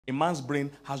A man's brain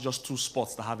has just 2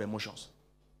 spots that have emotions.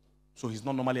 So he's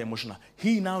not normally emotional.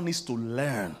 He now needs to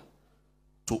learn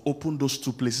to open those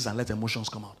 2 places and let emotions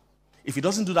come out. If he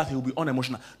doesn't do that, he will be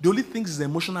unemotional. The only things he's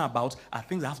emotional about are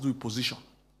things that have to do with position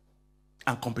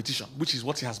and competition, which is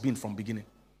what he has been from beginning.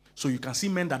 So you can see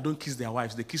men that don't kiss their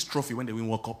wives, they kiss trophy when they win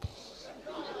World Cup.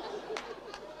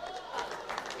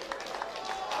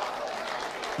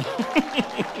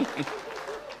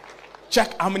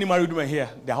 Check how many married women here,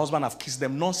 their husband have kissed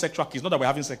them, non-sexual kiss, not that we're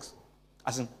having sex.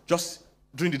 As in, just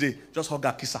during the day, just hug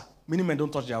her, kiss her. Many men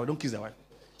don't touch their wife, don't kiss their wife.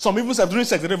 Some even say during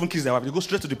sex, they don't even kiss their wife, they go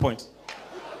straight to the point.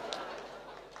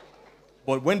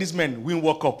 But when these men win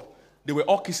World Cup, they were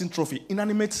all kissing trophy,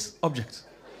 inanimate objects.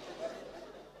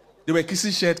 They were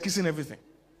kissing shirt, kissing everything.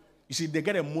 You see, they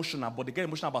get emotional, but they get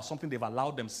emotional about something they've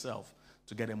allowed themselves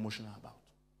to get emotional about.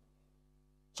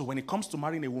 So when it comes to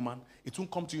marrying a woman, it won't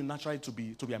come to you naturally to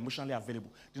be emotionally available.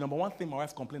 The number one thing my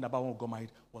wife complained about when we got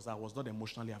married was that I was not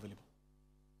emotionally available.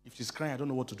 If she's crying, I don't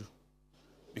know what to do.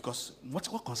 Because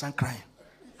what concern crying?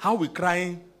 How we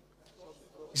crying?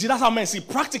 You see, that's how men see.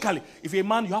 Practically, if you're a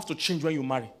man, you have to change when you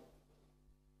marry.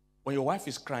 When your wife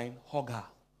is crying, hug her.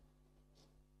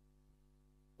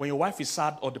 When your wife is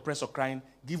sad or depressed or crying,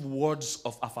 give words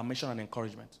of affirmation and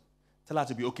encouragement. Tell her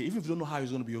to be okay, even if you don't know how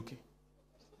it's going to be okay.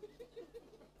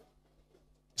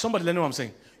 Somebody learning what I'm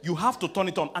saying. You have to turn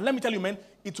it on. And let me tell you, man,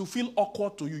 it will feel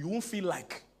awkward to you. You won't feel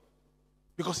like.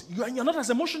 Because you're not as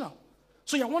emotional.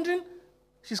 So you're wondering,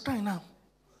 she's crying now.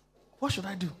 What should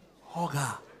I do? Hug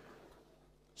her.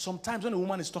 Sometimes when a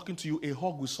woman is talking to you, a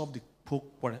hug will solve the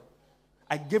problem.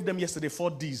 I gave them yesterday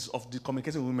 4 Ds of the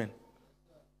communicating with women.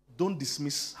 Don't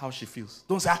dismiss how she feels.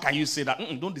 Don't say, how can you say that?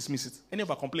 Don't dismiss it. Any of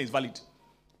her complaint is valid.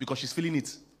 Because she's feeling it.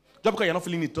 Just because you're not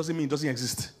feeling it doesn't mean it doesn't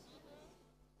exist.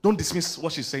 Don't dismiss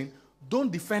what she's saying.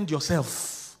 Don't defend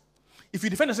yourself. If you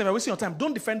defend yourself, you're wasting your time.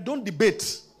 Don't defend, don't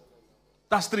debate.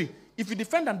 That's 3. If you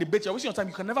defend and debate, you're wasting your time.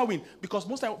 You can never win. Because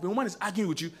most of the woman is arguing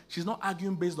with you. She's not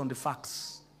arguing based on the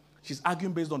facts. She's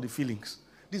arguing based on the feelings.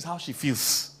 This is how she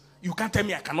feels. You can't tell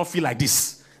me I cannot feel like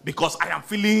this. Because I am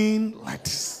feeling like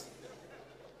this.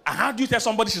 And how do you tell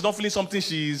somebody she's not feeling something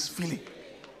she's feeling?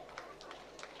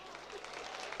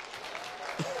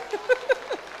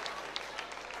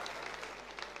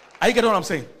 Are you getting what I'm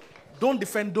saying? Don't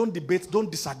defend, don't debate, don't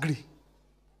disagree.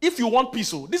 If you want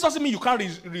peace, this doesn't mean you can't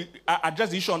address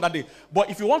the issue on that day.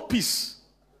 But if you want peace,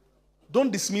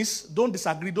 don't dismiss, don't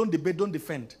disagree, don't debate, don't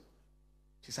defend.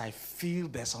 She said, I feel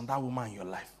there's another woman in your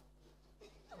life.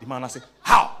 The man will say,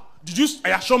 how? Did you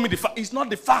show me the fact? It's not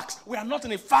the facts. We are not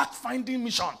in a fact-finding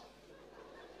mission.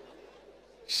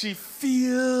 She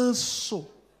feels so.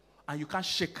 And you can't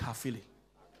shake her feeling.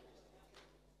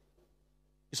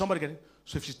 Is somebody getting it?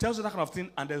 So if she tells you that kind of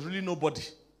thing and there's really nobody,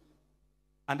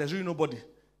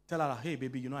 tell her, hey,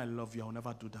 baby, you know I love you. I'll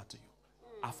never do that to you.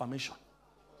 Affirmation.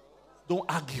 Don't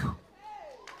argue.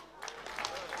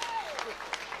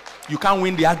 You can't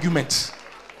win the argument.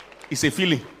 It's a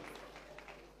feeling.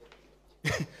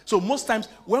 So most times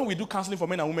when we do counseling for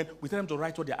men and women, we tell them to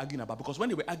write what they're arguing about. Because when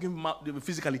they were arguing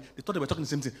physically, they thought they were talking the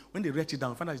same thing. When they write it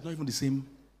down, find out it's not even the same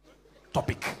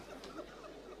topic.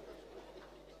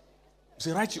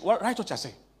 Say, write what you're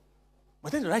saying.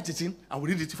 But then they write it in and we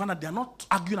read it, you find out they're not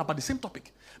arguing about the same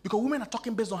topic. Because women are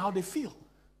talking based on how they feel.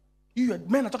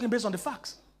 Men are talking based on the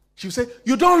facts. She will say,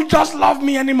 you don't just love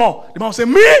me anymore. The man will say,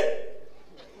 me?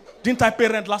 Didn't I pay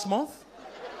rent last month?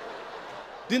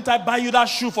 Didn't I buy you that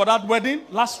shoe for that wedding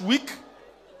last week?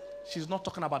 She's not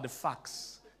talking about the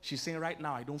facts. She's saying right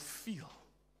now, I don't feel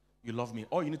you love me.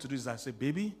 All you need to do is I say,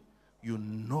 baby, you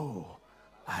know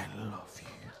I love you.